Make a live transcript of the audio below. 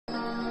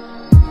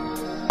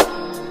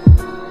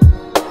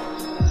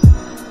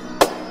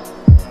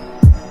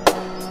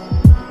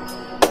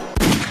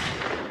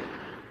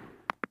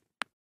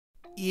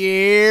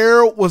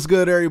Yeah, what's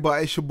good,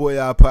 everybody? It's your boy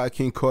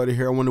iPodKingCarter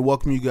here. I want to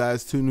welcome you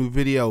guys to a new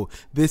video.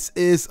 This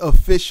is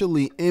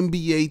officially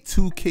NBA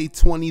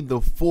 2K20,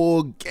 the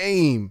full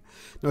game.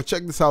 Now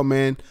check this out,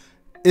 man.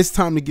 It's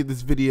time to get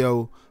this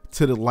video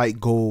to the like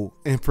goal.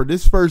 And for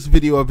this first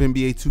video of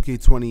NBA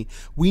 2K20,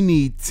 we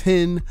need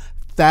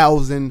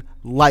 10,000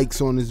 likes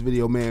on this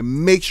video,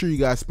 man. Make sure you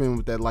guys spam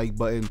with that like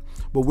button.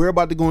 But we're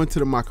about to go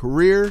into my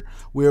career.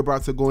 We're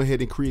about to go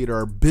ahead and create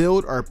our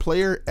build, our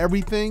player,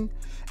 everything.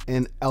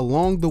 And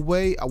along the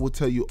way, I will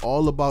tell you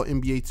all about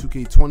NBA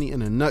 2K20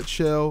 in a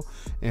nutshell.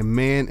 And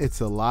man, it's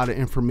a lot of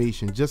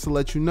information. Just to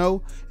let you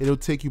know, it'll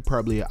take you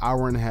probably an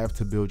hour and a half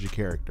to build your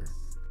character.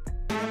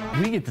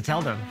 We get to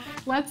tell them.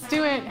 Let's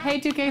do it. Hey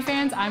 2K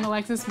fans, I'm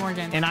Alexis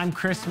Morgan. And I'm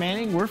Chris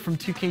Manning. We're from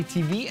 2K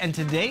TV, and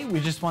today we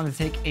just want to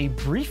take a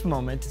brief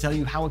moment to tell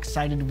you how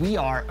excited we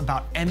are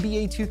about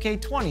NBA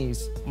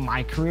 2K20's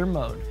My Career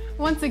mode.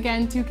 Once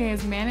again, 2K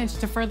has managed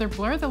to further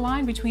blur the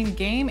line between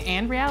game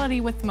and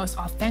reality with the most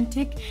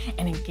authentic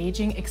and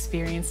engaging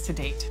experience to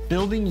date.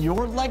 Building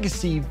your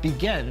legacy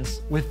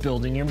begins with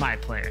building your My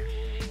Player.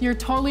 You're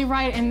totally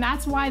right, and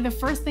that's why the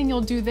first thing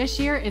you'll do this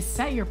year is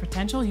set your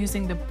potential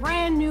using the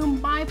brand new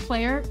My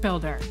Player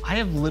Builder. I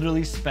have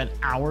literally spent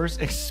hours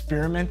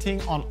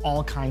experimenting on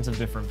all kinds of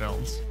different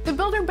builds. The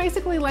builder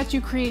basically lets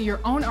you create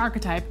your own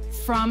archetype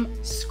from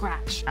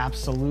scratch.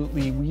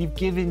 Absolutely. We've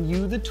given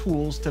you the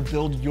tools to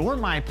build your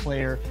My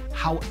Player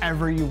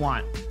however you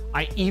want.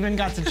 I even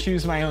got to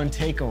choose my own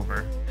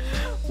takeover.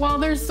 Well,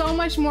 there's so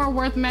much more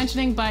worth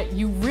mentioning, but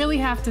you really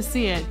have to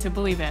see it to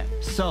believe it.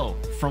 So,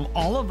 from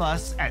all of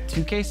us at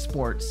 2K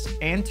Sports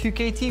and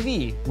 2K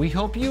TV, we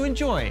hope you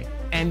enjoy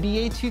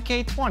NBA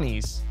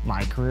 2K20's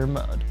My Career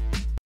mode.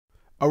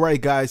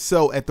 Alright guys,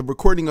 so at the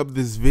recording of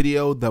this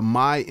video, the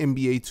My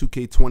NBA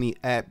 2K20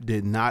 app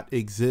did not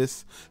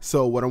exist.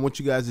 So what I want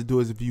you guys to do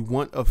is, if you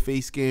want a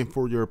face scan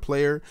for your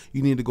player,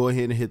 you need to go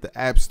ahead and hit the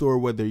App Store,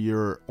 whether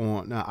you're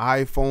on an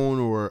iPhone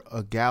or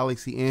a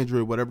Galaxy,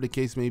 Android, whatever the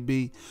case may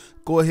be.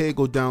 Go ahead,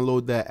 go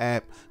download that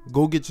app,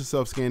 go get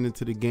yourself scanned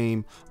into the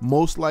game.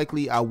 Most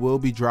likely I will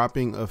be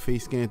dropping a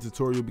face scan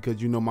tutorial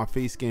because you know my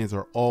face scans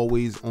are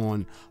always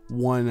on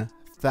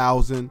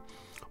 1,000.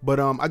 But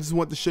I just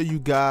want to show you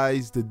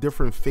guys the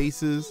different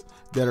faces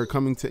that are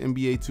coming to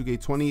NBA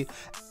 2K20,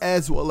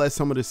 as well as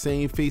some of the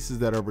same faces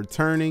that are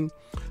returning.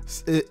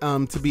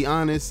 To be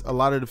honest, a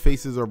lot of the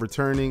faces are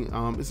returning.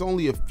 It's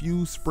only a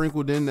few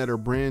sprinkled in that are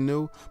brand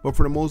new, but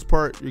for the most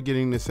part, you're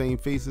getting the same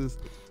faces.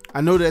 I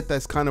know that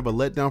that's kind of a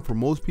letdown for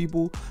most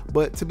people,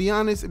 but to be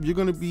honest, if you're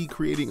going to be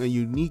creating a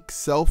unique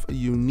self, a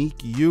unique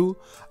you,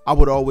 I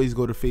would always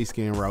go the face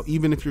scan route.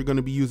 Even if you're going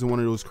to be using one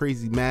of those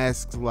crazy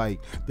masks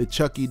like the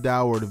Chucky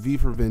doll or the V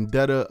for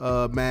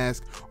Vendetta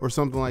mask or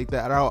something like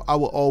that, I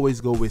will always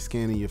go with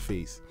scanning your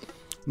face.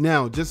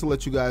 Now, just to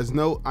let you guys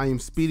know, I am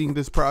speeding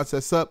this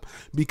process up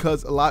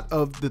because a lot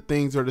of the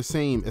things are the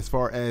same as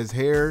far as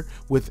hair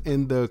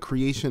within the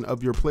creation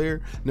of your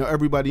player. Now,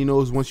 everybody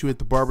knows once you hit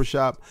the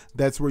barbershop,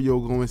 that's where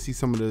you'll go and see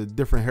some of the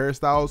different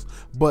hairstyles.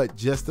 But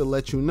just to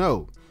let you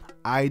know,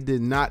 I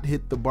did not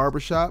hit the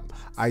barbershop.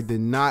 I did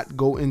not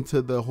go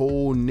into the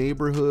whole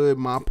neighborhood,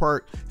 my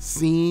park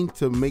scene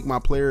to make my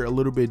player a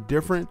little bit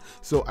different.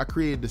 So I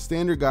created the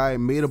standard guy,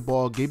 made a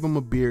ball, gave him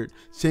a beard,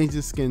 changed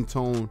his skin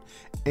tone,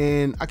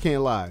 and I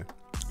can't lie,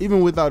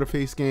 even without a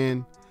face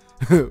scan,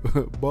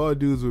 bald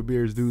dudes with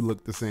beards do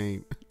look the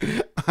same.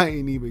 I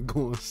ain't even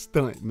going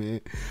stunt,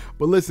 man.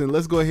 But listen,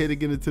 let's go ahead and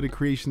get into the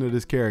creation of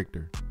this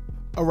character.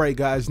 Alright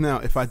guys, now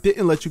if I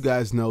didn't let you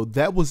guys know,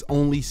 that was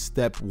only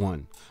step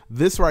 1.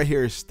 This right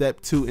here is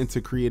step 2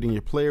 into creating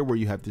your player, where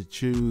you have to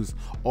choose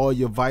all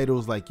your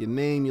vitals like your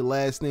name, your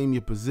last name,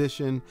 your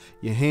position,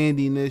 your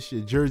handiness,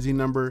 your jersey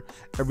number,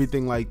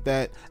 everything like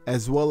that,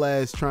 as well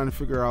as trying to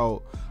figure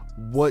out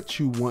what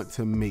you want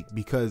to make.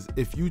 Because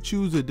if you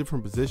choose a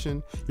different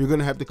position, you're going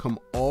to have to come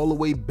all the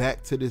way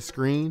back to this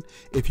screen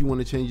if you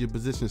want to change your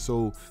position.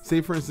 So say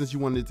for instance you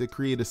wanted to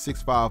create a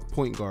 6'5"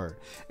 point guard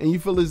and you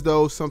feel as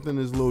though something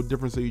is a little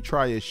different, so you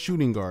try a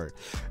shooting guard.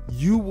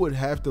 You would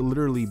have to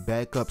literally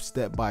back up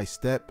step by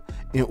step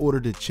in order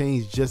to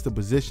change just the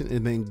position,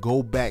 and then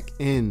go back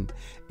in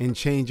and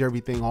change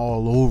everything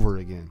all over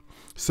again.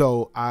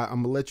 So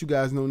I'm gonna let you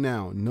guys know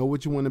now, know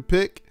what you want to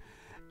pick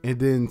and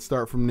then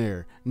start from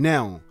there.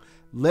 Now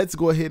let's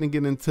go ahead and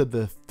get into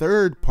the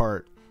third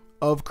part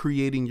of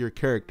creating your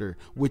character,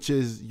 which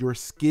is your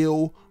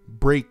skill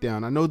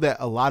breakdown. I know that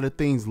a lot of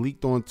things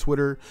leaked on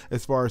Twitter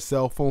as far as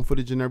cell phone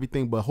footage and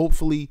everything, but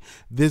hopefully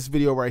this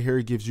video right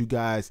here gives you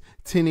guys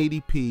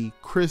 1080p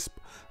crisp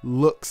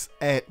looks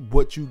at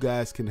what you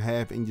guys can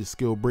have in your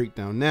skill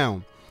breakdown.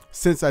 Now,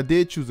 since I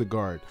did choose a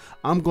guard,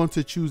 I'm going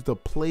to choose the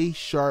play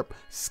sharp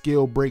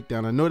skill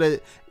breakdown. I know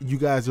that you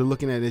guys are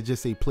looking at it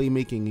just say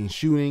playmaking and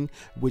shooting,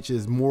 which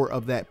is more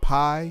of that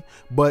pie,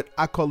 but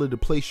I call it the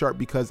play sharp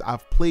because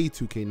I've played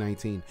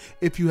 2K19.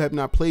 If you have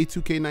not played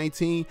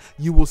 2K19,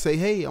 you will say,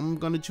 hey, I'm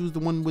going to choose the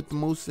one with the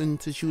most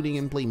into shooting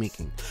and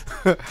playmaking.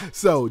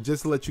 So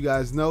just to let you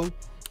guys know,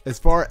 As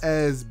far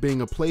as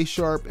being a play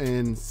sharp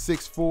and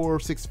 6'4",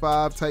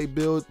 6'5" type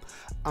build,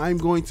 I'm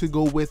going to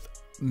go with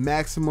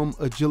maximum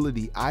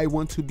agility. I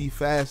want to be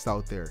fast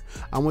out there.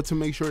 I want to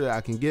make sure that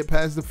I can get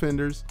past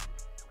defenders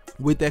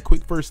with that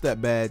quick first step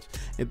badge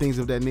and things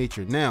of that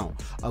nature. Now,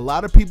 a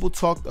lot of people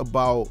talked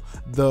about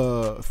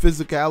the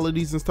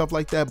physicalities and stuff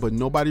like that, but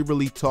nobody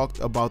really talked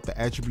about the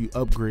attribute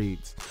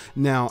upgrades.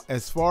 Now,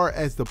 as far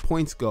as the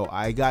points go,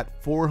 I got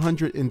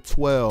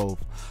 412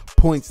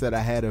 points that I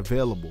had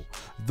available.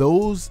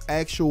 Those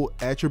actual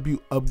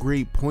attribute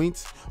upgrade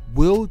points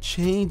will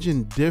change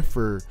and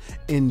differ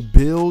in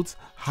builds,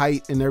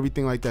 height, and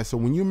everything like that. So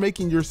when you're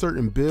making your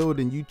certain build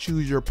and you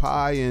choose your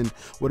pie and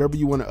whatever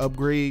you want to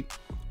upgrade,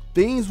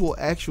 things will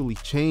actually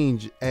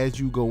change as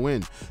you go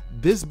in.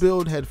 This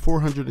build had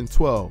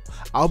 412.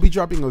 I'll be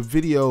dropping a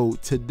video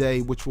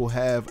today which will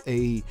have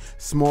a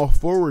small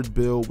forward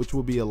build, which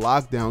will be a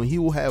lockdown. He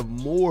will have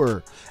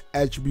more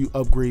attribute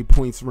upgrade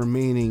points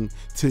remaining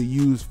to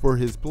use for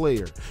his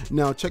player.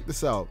 Now check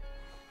this out.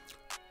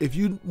 If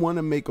you want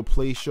to make a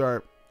play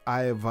sharp,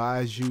 I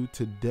advise you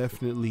to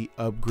definitely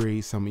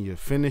upgrade some of your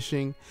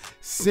finishing,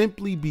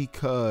 simply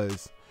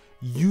because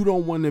you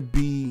don't want to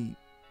be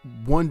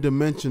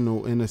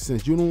one-dimensional in a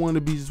sense. You don't want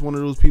to be just one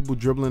of those people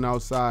dribbling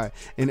outside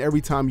and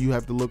every time you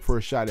have to look for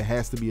a shot, it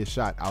has to be a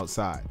shot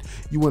outside.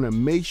 You want to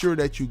make sure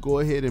that you go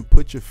ahead and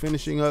put your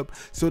finishing up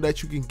so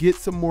that you can get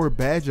some more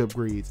badge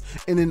upgrades.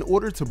 And in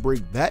order to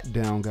break that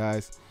down,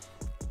 guys,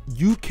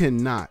 you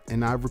cannot,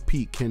 and I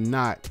repeat,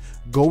 cannot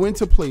go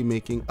into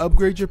playmaking,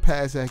 upgrade your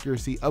pass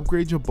accuracy,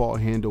 upgrade your ball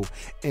handle,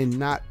 and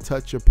not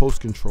touch your post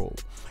control.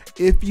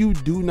 If you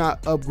do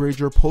not upgrade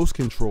your post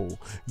control,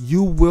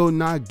 you will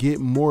not get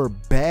more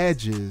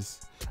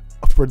badges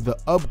for the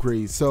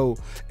upgrades. So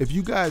if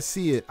you guys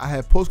see it, I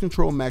have post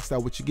control maxed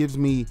out, which gives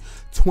me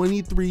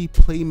 23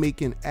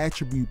 playmaking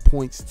attribute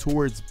points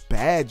towards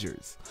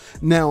badges.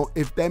 Now,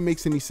 if that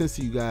makes any sense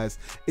to you guys,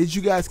 as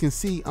you guys can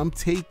see, I'm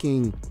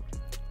taking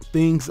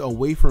things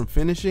away from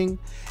finishing,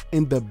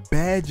 and the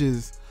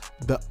badges,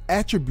 the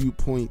attribute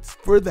points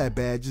for that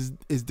badge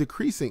is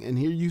decreasing. And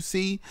here you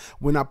see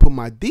when I put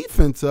my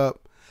defense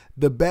up,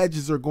 the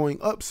badges are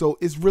going up. So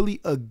it's really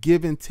a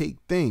give and take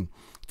thing.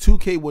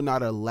 2K will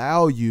not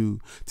allow you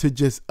to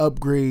just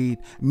upgrade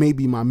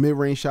maybe my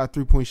mid-range shot,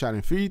 three-point shot,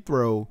 and free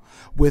throw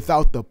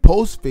without the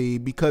post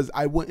fade, because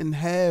I wouldn't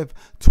have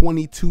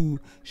 22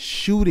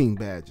 shooting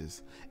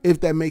badges. If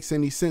that makes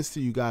any sense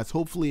to you guys,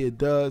 hopefully it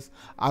does.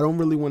 I don't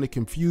really want to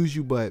confuse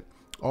you, but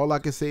all I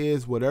can say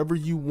is whatever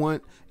you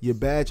want your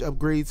badge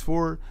upgrades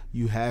for,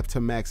 you have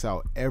to max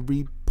out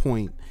every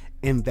point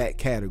in that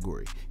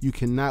category. You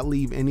cannot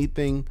leave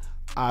anything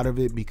out of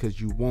it, because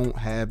you won't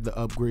have the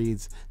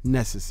upgrades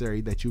necessary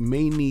that you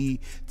may need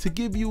to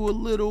give you a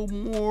little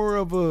more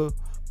of a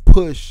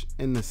push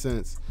in the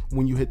sense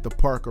when you hit the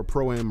park or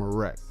pro-am or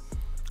rec.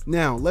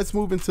 Now let's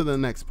move into the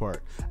next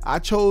part. I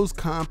chose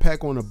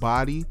compact on a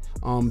body.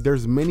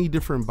 There's many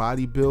different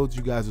body builds.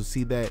 You guys will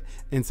see that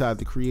inside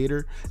the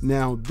creator.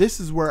 Now this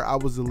is where I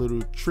was a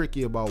little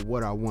tricky about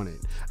what I wanted.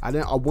 I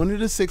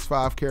wanted a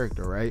 6'5"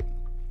 character, right?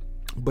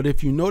 But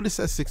if you notice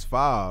at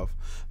 6'5",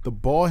 the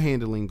ball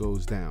handling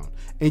goes down,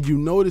 and you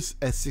notice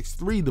at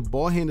 6'3", the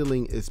ball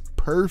handling is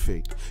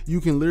perfect.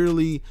 You can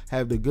literally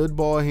have the good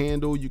ball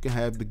handle, you can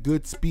have the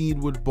good speed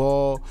with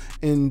ball,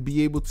 and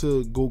be able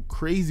to go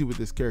crazy with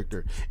this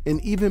character. And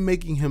even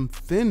making him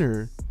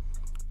thinner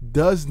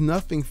does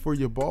nothing for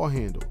your ball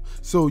handle.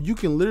 So you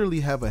can literally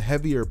have a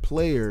heavier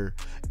player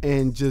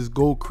and just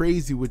go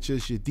crazy with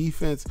just your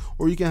defense,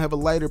 or you can have a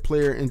lighter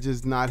player and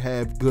just not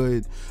have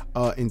good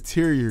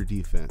interior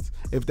defense,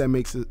 if that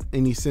makes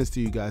any sense to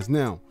you guys.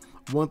 Now,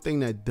 one thing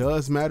that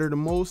does matter the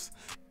most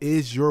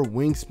is your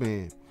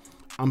wingspan.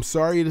 I'm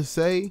sorry to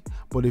say,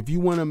 but if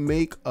you want to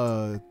make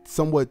a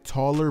somewhat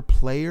taller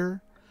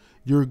player,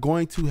 you're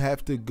going to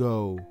have to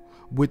go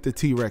with the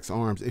T-Rex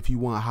arms if you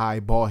want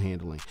high ball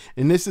handling.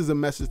 And this is a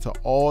message to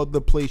all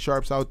the play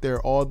sharps out there,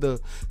 all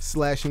the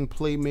slashing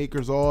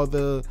playmakers, all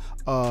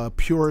the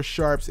pure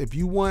sharps. If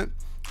you want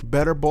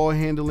better ball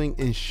handling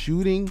and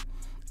shooting,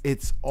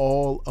 it's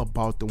all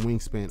about the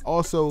wingspan.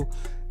 Also,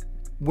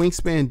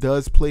 wingspan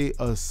does play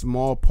a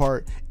small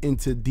part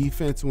into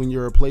defense when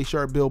you're a play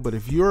sharp build, but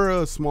if you're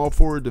a small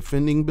forward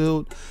defending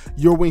build,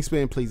 your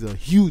wingspan plays a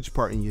huge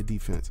part in your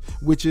defense,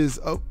 which is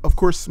of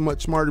course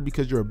much smarter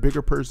because you're a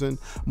bigger person,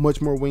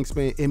 much more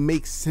wingspan. It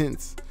makes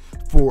sense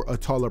for a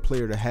taller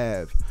player to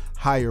have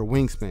higher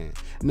wingspan.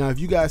 Now, if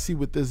you guys see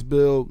with this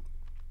build,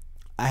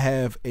 I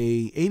have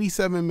a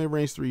 87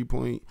 mid-range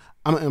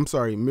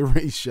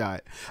mid-range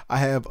shot. I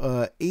have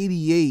a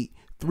 88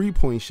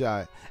 three-point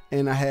shot,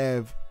 and I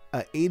have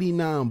a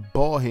 89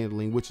 ball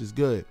handling, which is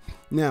good.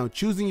 Now,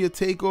 choosing your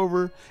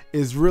takeover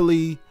is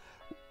really,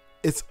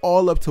 it's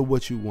all up to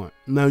what you want.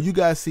 Now, you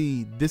guys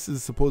see this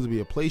is supposed to be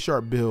a play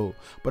sharp build,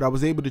 but I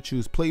was able to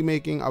choose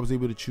playmaking, I was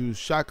able to choose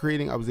shot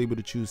creating, I was able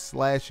to choose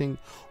slashing,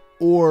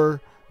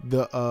 or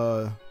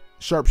the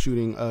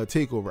sharpshooting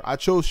takeover. I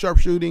chose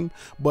sharpshooting,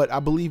 but I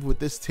believe with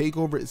this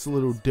takeover it's a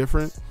little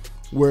different,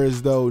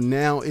 whereas though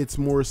now it's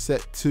more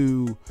set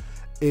to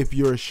if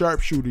you're a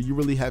sharpshooter, you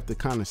really have to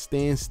kind of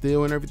stand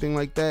still and everything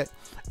like that.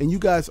 And you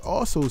guys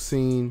also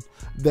seen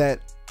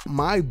that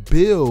my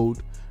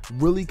build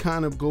really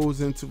kind of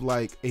goes into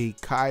like a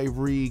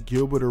Kyrie,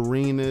 Gilbert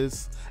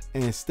Arenas,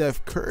 and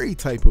Steph Curry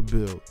type of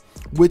build,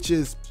 which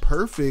is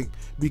perfect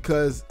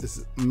because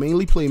it's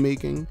mainly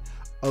playmaking,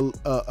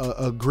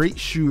 a great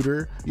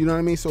shooter, you know what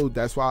I mean? So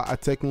that's why I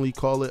technically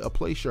call it a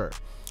play sharp.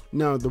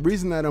 Now, the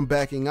reason that I'm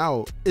backing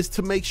out is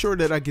to make sure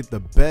that I get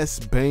the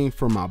best bang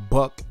for my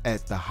buck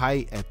at the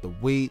height, at the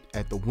weight,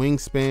 at the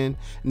wingspan.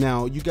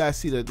 Now, you guys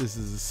see that this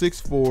is a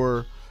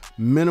 6'4",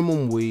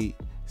 minimum weight,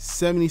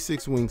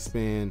 76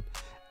 wingspan,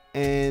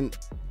 and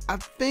I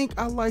think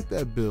I like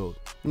that build.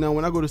 Now,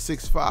 when I go to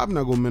 6'5" and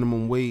I go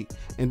minimum weight,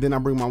 and then I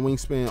bring my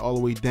wingspan all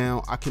the way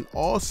down, I can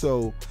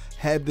also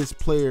have this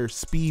player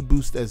speed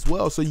boost as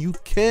well. So you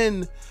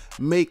can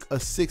make a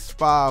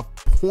 6'5"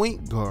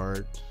 point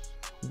guard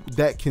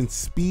that can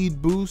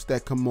speed boost,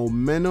 that can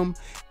momentum,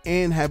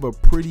 and have a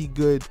pretty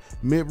good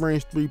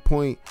mid-range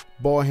 3-point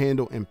ball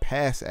handle and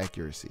pass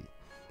accuracy.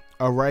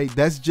 All right,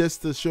 that's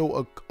just to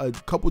show a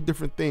couple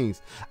different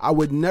things. I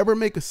would never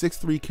make a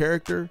 6'3"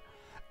 character,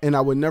 and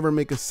I would never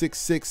make a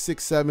 6'6",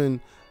 6'7"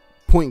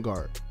 point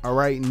guard. All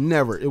right,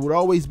 never. It would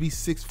always be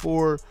 6'4"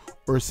 or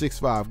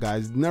 6'5",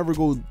 guys. Never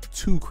go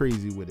too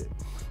crazy with it.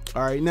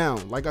 All right, now,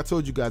 like I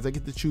told you guys, I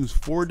get to choose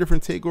 4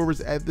 different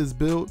takeovers at this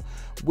build,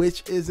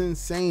 which is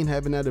insane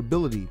having that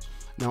ability.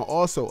 Now,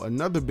 also,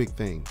 another big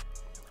thing,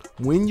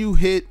 when you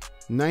hit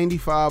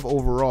 95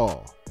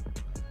 overall,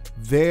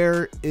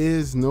 there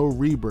is no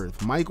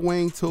rebirth. Mike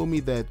Wang told me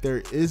that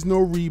there is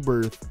no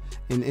rebirth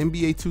in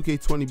NBA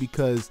 2K20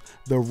 because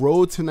the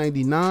road to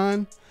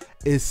 99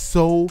 is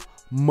so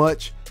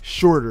much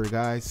shorter,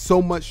 guys,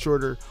 so much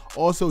shorter.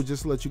 Also,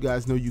 just to let you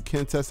guys know, you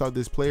can test out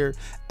this player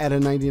at a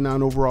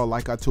 99 overall,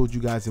 like I told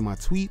you guys in my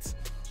tweets.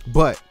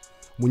 But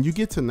when you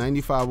get to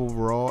 95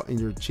 overall and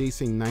you're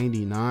chasing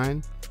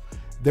 99,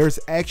 there's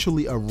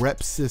actually a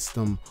rep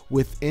system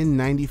within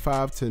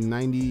 95 to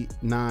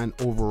 99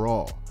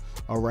 overall.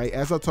 All right,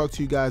 as I talk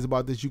to you guys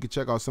about this, you can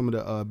check out some of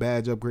the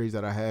badge upgrades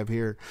that I have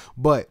here.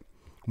 But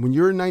when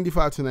you're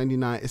 95 to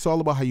 99, it's all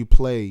about how you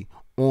play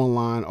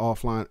online,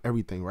 offline,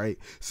 everything, right?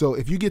 So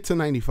if you get to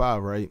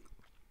 95, right,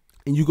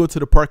 and you go to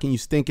the park and you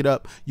stink it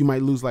up, you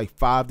might lose like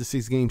 5 to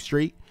 6 games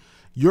straight.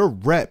 Your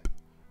rep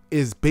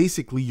is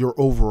basically your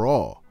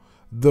overall.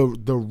 The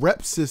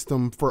rep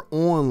system for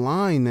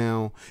online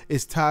now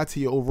is tied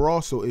to your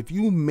overall. So if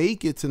you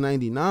make it to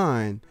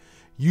 99,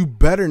 you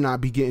better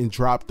not be getting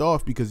dropped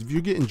off, because if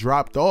you're getting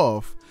dropped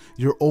off,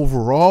 your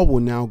overall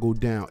will now go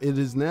down. It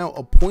is now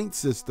a point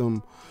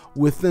system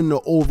within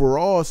the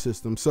overall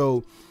system.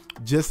 So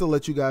just to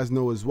let you guys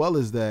know as well,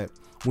 is that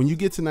when you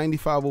get to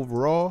 95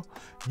 overall,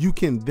 you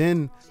can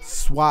then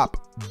swap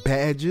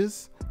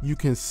badges, you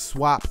can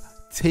swap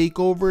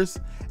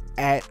takeovers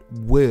at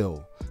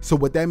will. So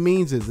what that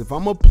means is, if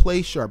I'm a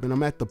play sharp and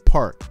I'm at the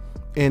park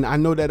and I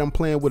know that I'm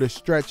playing with a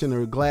stretch and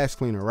a glass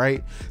cleaner,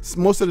 right?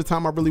 Most of the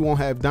time I really won't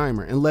have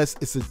dimer unless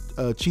it's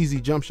a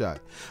cheesy jump shot.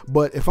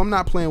 But if I'm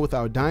not playing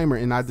without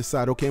dimer and I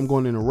decide, okay, I'm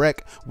going in a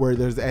rec where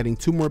there's adding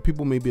 2 more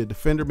people, maybe a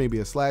defender, maybe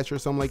a slasher or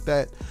something like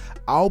that,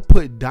 I'll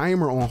put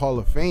dimer on Hall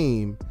of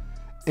Fame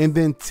and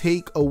then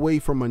take away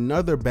from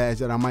another badge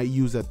that I might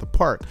use at the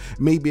park.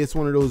 Maybe it's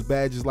one of those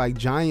badges like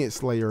Giant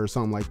Slayer or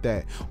something like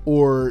that.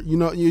 Or, you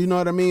know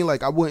what I mean?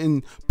 Like, I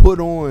wouldn't put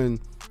on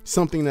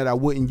something that I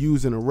wouldn't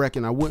use in a rec,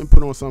 and I wouldn't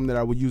put on something that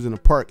I would use in a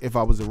park if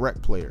I was a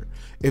rec player,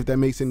 if that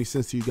makes any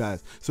sense to you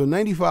guys. So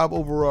 95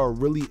 overall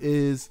really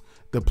is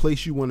the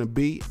place you want to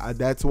be.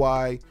 That's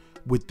why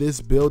with this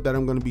build that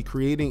I'm going to be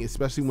creating,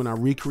 especially when I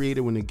recreate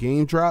it when the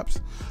game drops,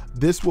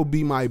 this will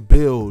be my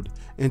build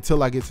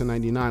until I get to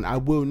 99. I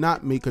will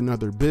not make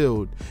another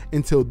build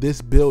until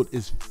this build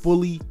is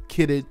fully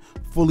kitted,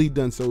 fully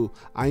done. So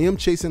I am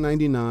chasing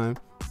 99,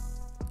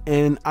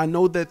 and I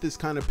know that this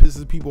kind of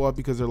pisses people off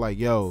because they're like,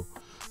 yo,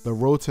 the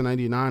road to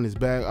 99 is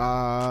bad.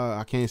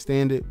 I can't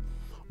stand it.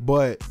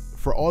 But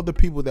for all the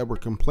people that were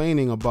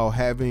complaining about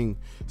having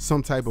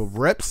some type of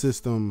rep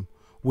system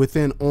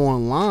within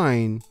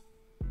online,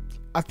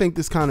 I think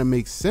this kind of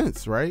makes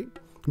sense, right?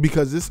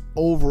 Because this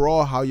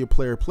overall how your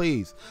player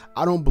plays.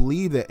 I don't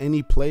believe that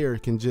any player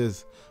can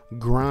just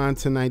grind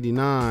to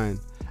 99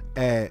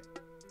 at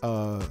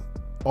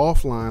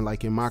offline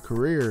like in my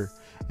career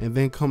and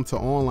then come to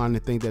online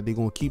and think that they're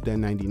going to keep that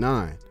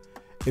 99.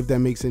 If that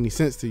makes any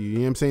sense to you, you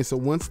know what I'm saying? So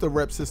once the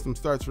rep system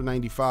starts for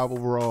 95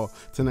 overall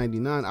to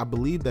 99, I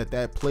believe that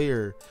that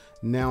player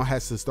now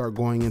has to start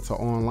going into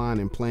online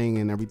and playing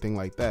and everything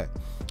like that.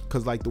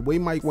 Because like the way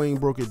Mike Wang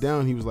broke it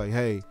down, he was like,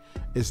 hey,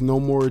 it's no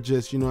more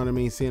just, you know what I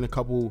mean, seeing a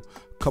couple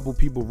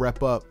people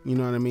rep up, you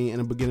know what I mean, in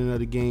the beginning of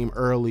the game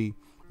early.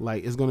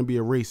 Like, it's going to be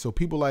a race. So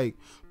people like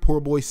Poor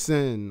Boy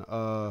Sin,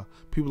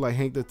 people like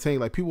Hank the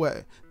Tank, like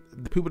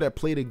the people that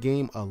play the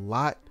game a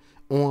lot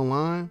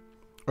online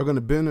are going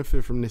to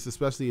benefit from this,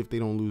 especially if they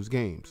don't lose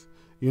games.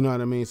 You know what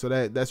I mean? So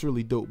that's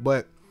really dope.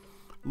 But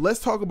let's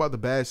talk about the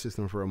badge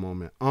system for a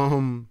moment.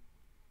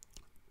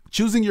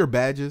 Choosing your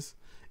badges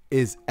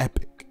is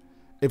epic.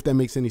 if that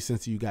makes any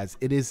sense to you guys.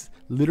 It is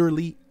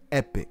literally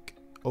epic.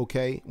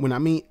 Okay, when I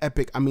mean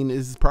epic, I mean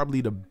this is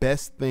probably the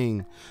best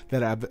thing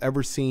that I've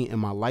ever seen in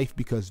my life,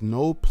 because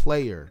no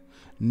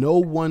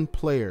one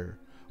player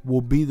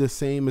will be the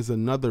same as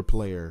another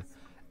player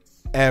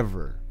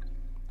ever.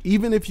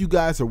 Even if you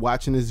guys are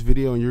watching this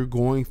video and you're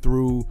going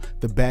through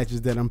the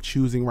badges that I'm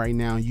choosing right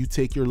now, you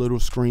take your little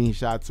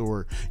screenshots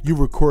or you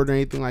record or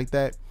anything like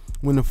that,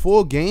 when the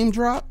full game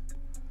drop,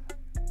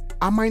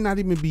 I might not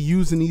even be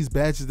using these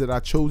badges that I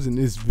chose in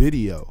this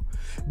video,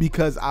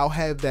 because I'll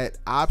have that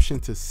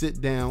option to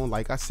sit down.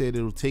 Like I said,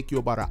 it'll take you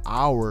about an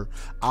hour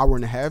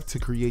and a half to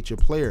create your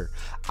player.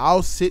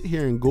 I'll sit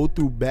here and go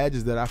through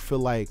badges that I feel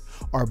like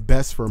are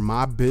best for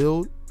my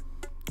build,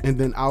 and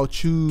then I'll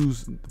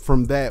choose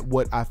from that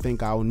what I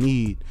think I'll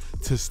need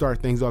to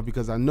start things off,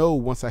 because I know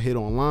once I hit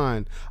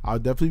online, I'll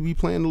definitely be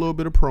playing a little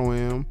bit of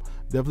Pro-Am,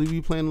 definitely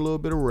be playing a little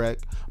bit of Rec,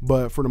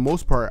 but for the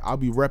most part, I'll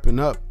be repping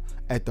up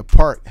at the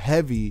park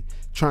heavy,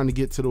 trying to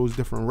get to those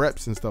different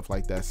reps and stuff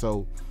like that.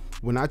 So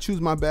when I choose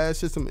my badge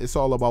system, it's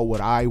all about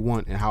what I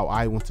want and how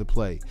I want to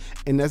play,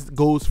 and that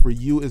goes for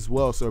you as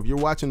well. So if you're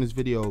watching this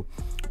video,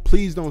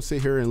 please don't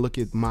sit here and look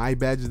at my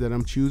badges that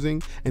I'm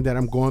choosing and that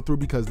I'm going through,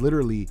 because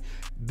literally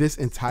this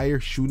entire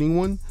shooting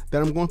one that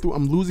I'm going through,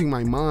 I'm losing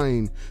my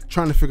mind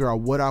trying to figure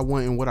out what I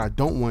want and what I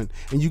don't want.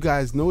 And you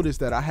guys notice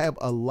that I have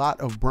a lot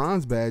of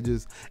bronze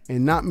badges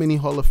and not many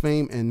Hall of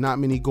Fame and not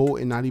many gold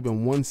and not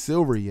even one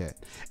silver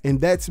yet. And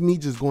that's me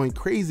just going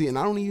crazy, and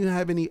I don't even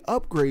have any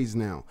upgrades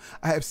now.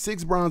 I have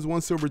 6 bronze,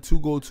 1 silver,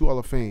 2 gold, 2 Hall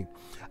of Fame.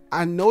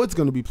 I know it's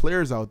going to be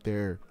players out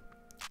there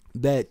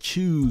that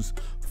choose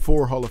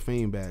 4 Hall of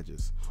Fame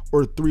badges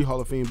or 3 Hall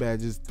of Fame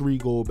badges, 3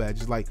 gold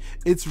badges. Like,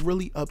 it's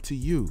really up to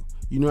you.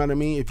 You know what I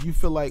mean? If you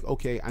feel like,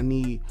 okay, I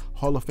need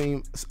Hall of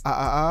Fame,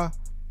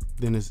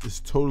 then it's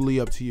totally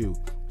up to you.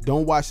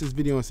 Don't watch this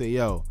video and say,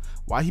 yo,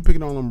 why he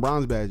picking on them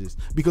bronze badges?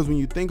 Because when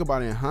you think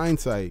about it in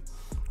hindsight,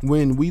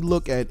 when we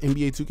look at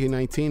NBA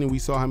 2K19 and we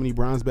saw how many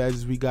bronze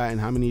badges we got and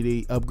how many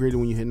they upgraded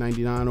when you hit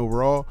 99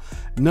 overall,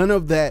 none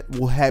of that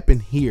will happen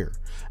here.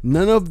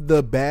 None of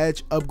the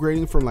badge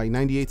upgrading from like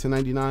 98 to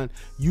 99,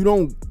 you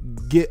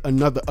don't get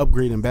another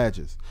upgrade in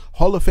badges.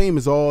 Hall of Fame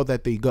is all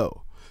that they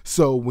go.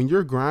 So when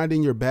you're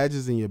grinding your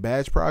badges and your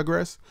badge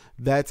progress,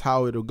 that's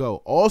how it'll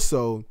go.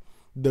 Also,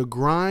 the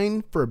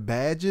grind for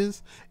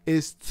badges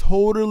is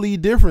totally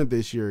different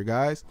this year,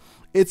 guys.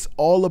 It's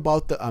all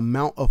about the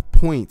amount of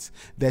points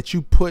that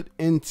you put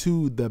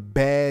into the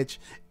badge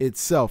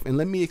itself. And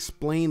let me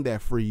explain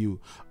that for you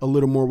a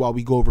little more while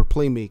we go over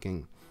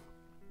playmaking.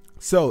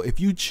 So if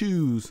you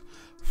choose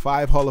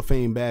 5 Hall of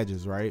Fame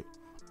badges, right?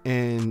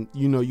 And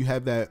you know you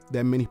have that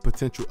many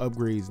potential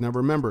upgrades. Now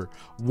remember,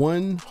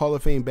 1 Hall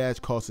of Fame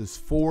badge costs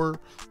 4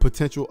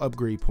 potential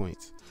upgrade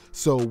points.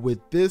 So with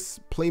this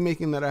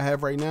playmaking that I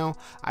have right now,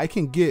 I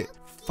can get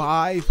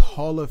 5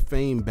 Hall of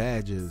Fame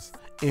badges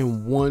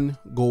in 1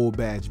 gold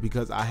badge,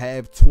 because I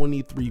have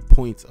 23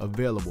 points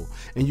available.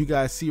 And you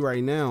guys see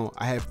right now,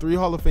 I have 3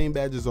 Hall of Fame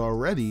badges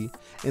already,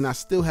 and I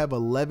still have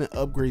 11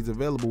 upgrades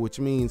available, which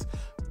means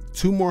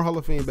 2 more Hall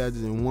of Fame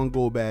badges and 1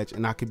 gold badge,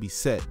 and I could be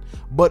set.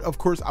 But of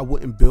course, I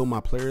wouldn't build my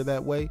player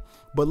that way.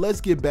 But let's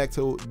get back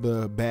to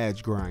the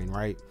badge grind,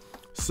 right?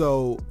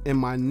 So in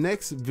my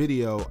next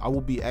video, I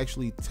will be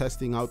actually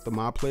testing out the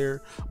My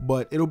Player,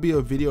 but it'll be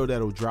a video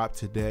that'll drop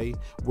today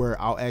where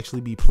I'll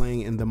actually be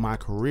playing in the My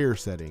Career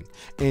setting,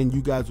 and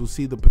you guys will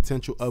see the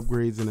potential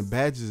upgrades and the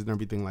badges and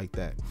everything like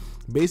that.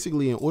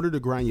 Basically, in order to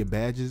grind your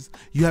badges,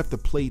 you have to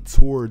play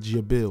towards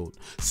your build.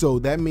 So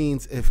that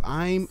means if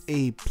I'm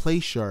a play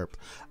sharp,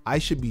 I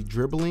should be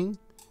dribbling.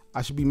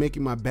 I should be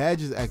making my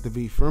badges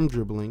activate from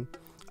dribbling.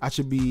 I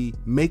should be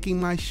making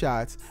my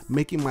shots,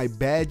 making my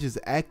badges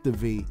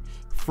activate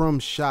from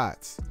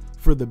shots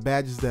for the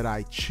badges that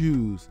I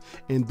choose,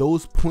 and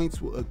those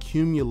points will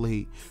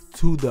accumulate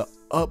to the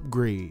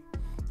upgrade.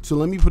 So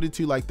let me put it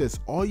to you like this: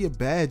 all your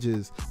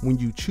badges, when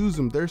you choose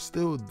them, they're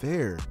still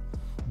there.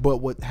 But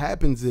what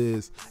happens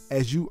is,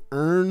 as you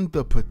earn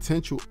the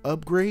potential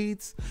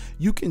upgrades,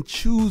 you can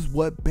choose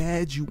what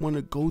badge you want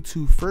to go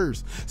to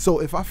first. So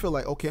if I feel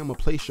like, okay, I'm a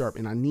play sharp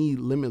and I need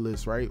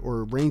limitless, right,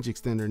 or range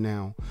extender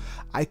now,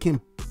 I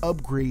can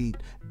upgrade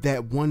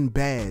that 1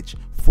 badge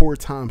 4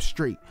 times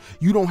straight.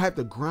 You don't have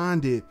to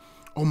grind it.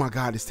 Oh my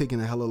God, it's taking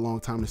a hella long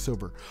time to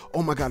silver.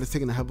 Oh my God, it's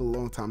taking a hella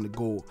long time to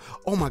gold.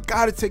 Oh my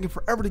God, it's taking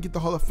forever to get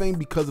the Hall of Fame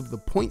because of the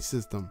point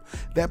system.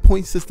 That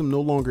point system no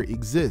longer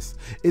exists.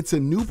 It's a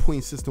new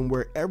point system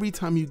where every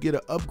time you get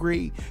an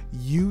upgrade,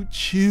 you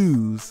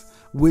choose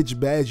which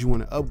badge you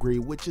want to upgrade,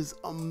 which is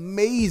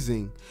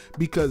amazing,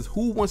 because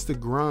who wants to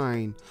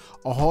grind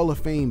a Hall of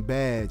Fame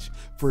badge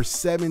for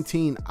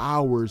 17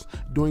 hours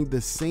doing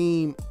the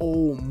same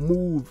old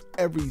move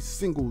every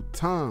single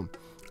time?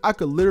 I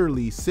could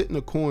literally sit in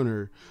the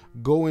corner,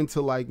 go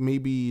into like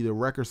maybe the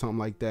Rec or something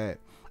like that,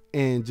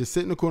 and just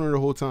sit in the corner the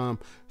whole time,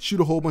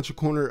 shoot a whole bunch of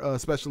corner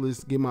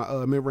specialists, get my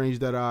mid-range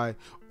that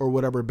or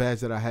whatever badge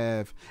that I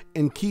have,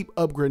 and keep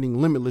upgrading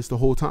limitless the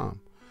whole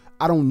time.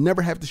 I don't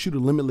never have to shoot a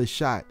limitless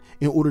shot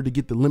in order to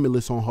get the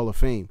limitless on Hall of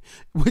Fame,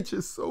 which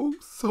is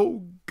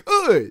so good.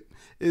 good.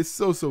 It's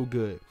so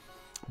good.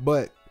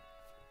 But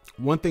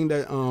one thing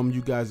that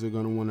you guys are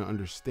going to want to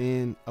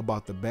understand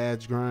about the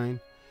badge grind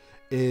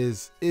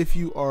is if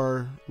you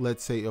are,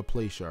 let's say, a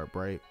play sharp,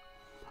 right?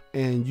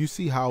 And you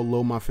see how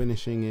low my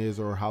finishing is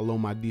or how low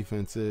my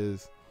defense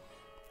is,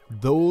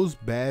 those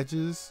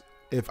badges,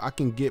 if I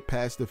can get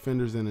past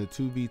defenders in a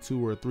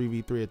 2v2 or a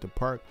 3v3 at the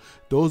park,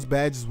 those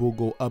badges will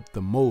go up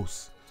the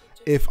most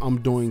if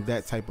I'm doing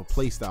that type of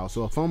play style.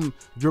 So if I'm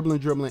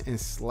dribbling and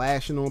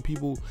slashing on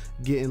people,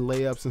 getting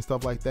layups and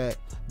stuff like that,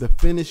 the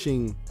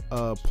finishing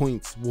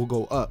points will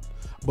go up.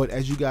 But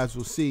as you guys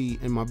will see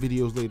in my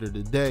videos later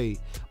today,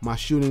 my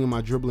shooting and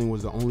my dribbling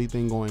was the only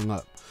thing going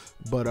up.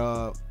 But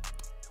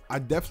I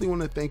definitely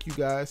want to thank you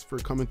guys for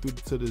coming through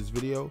to this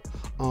video,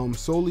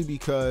 solely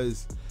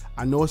because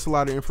I know it's a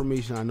lot of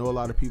information. I know a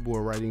lot of people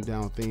are writing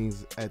down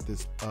things at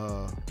this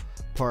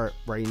part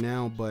right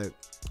now, but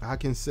I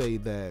can say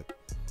that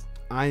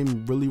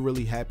I'm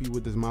really happy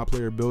with this My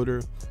Player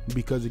Builder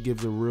because it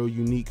gives a real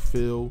unique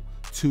feel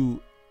to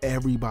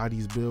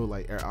everybody's build.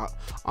 Like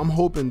I'm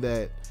hoping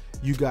that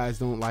you guys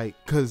don't like,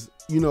 because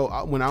you know,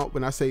 when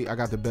I say I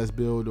got the best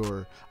build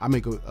or I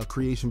make a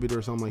creation video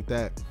or something like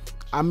that,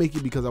 I make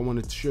it because I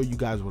wanted to show you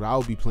guys what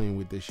I'll be playing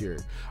with this year.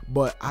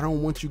 But I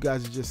don't want you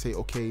guys to just say,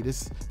 okay,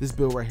 this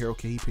build right here,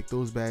 okay, he picked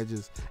those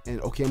badges,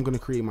 and okay, I'm gonna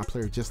create my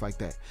player just like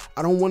that.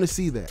 I don't want to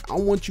see that. I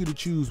want you to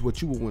choose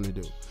what you would want to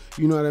do.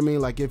 You know what I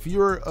mean? Like if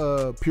you're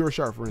a pure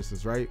sharp, for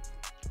instance, right?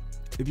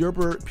 If you're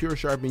pure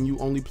sharp and you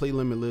only play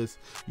limitless,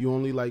 you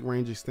only like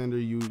range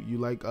extender, you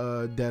like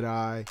dead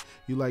eye,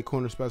 you like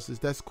corner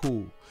specialist, that's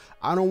cool.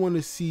 I don't want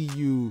to see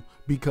you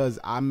because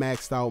I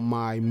maxed out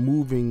my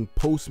moving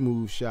post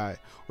move shot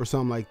or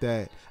something like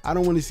that. I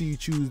don't want to see you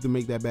choose to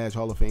make that badge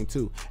Hall of Fame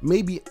too.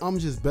 Maybe I'm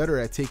just better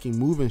at taking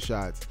moving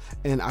shots,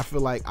 and I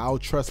feel like I'll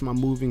trust my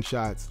moving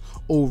shots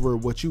over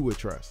what you would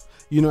trust.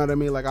 You know what I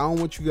mean? Like I don't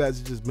want you guys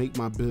to just make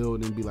my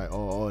build and be like,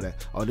 oh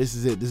this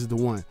is it, this is the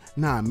one.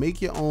 Nah,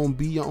 make your own,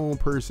 be your own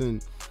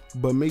person,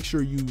 but make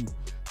sure you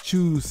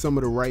choose some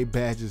of the right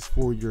badges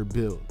for your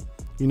build.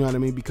 You know what I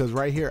mean? Because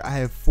right here I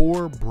have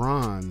 4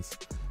 bronze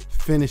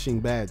finishing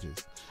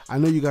badges. I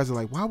know you guys are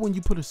like, why wouldn't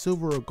you put a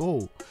silver or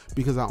gold?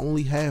 Because I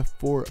only have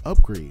 4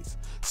 upgrades.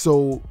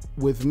 So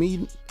with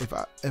me, if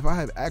I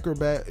have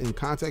acrobat and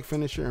contact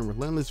finisher and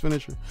relentless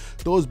finisher,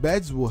 those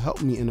badges will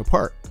help me in the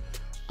park.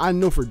 I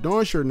know for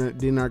darn sure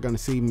they're not going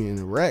to save me in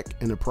the rec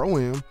and the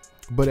pro-am,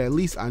 but at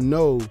least I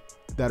know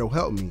that'll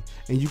help me.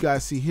 And you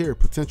guys see here,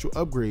 potential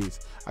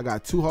upgrades. I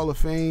got 2 Hall of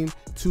Fame,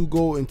 2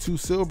 gold, and 2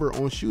 silver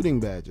on shooting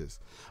badges.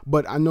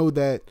 But I know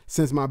that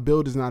since my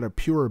build is not a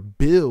pure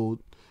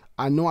build,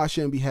 I know I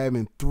shouldn't be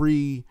having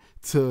 3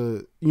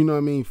 to, you know what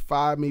I mean,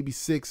 5, maybe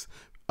 6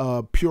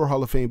 pure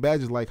Hall of Fame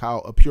badges like how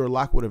a pure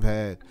lock would have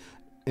had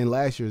in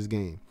last year's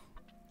game.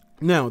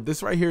 Now,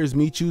 this right here is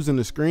me choosing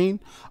the screen.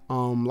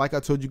 Like I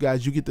told you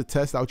guys, you get to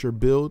test out your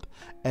build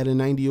at a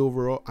 99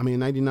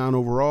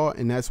 overall,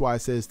 and that's why it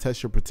says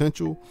test your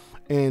potential.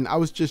 And I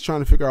was just trying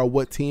to figure out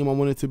what team I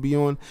wanted to be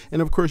on.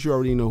 And of course, you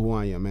already know who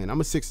I am, man.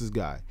 I'm a Sixers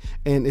guy.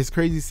 And it's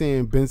crazy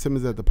saying Ben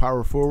Simmons at the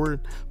power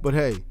forward, but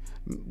hey,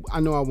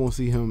 I know I won't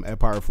see him at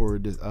power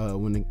forward this,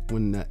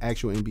 when the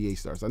actual NBA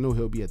starts. I know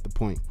he'll be at the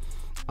point.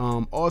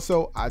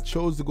 Also, I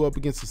chose to go up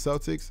against the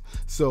Celtics.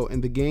 So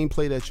in the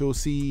gameplay that you'll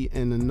see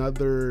in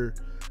another,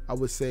 I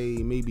would say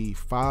maybe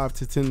 5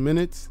 to 10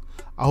 minutes,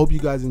 I hope you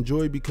guys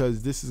enjoy,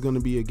 because this is going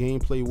to be a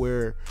gameplay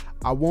where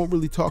I won't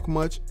really talk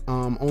much.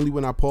 Only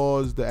when I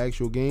pause the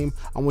actual game,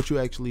 I want you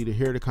actually to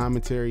hear the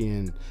commentary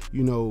and,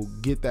 you know,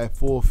 get that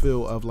full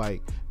feel of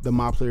like the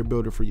My Player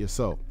Builder for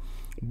yourself.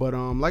 But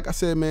like I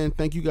said, man,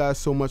 thank you guys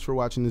so much for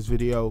watching this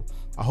video.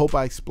 I hope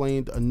I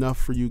explained enough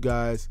for you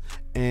guys,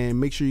 and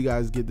make sure you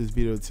guys get this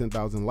video to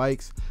 10,000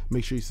 likes.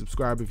 Make sure you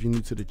subscribe if you're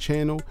new to the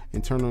channel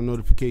and turn on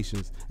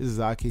notifications. This is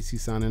IKC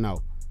signing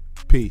out.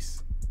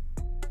 Peace.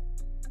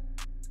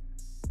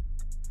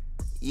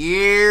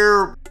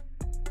 Yeah.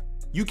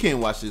 You can't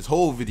watch this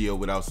whole video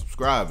without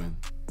subscribing.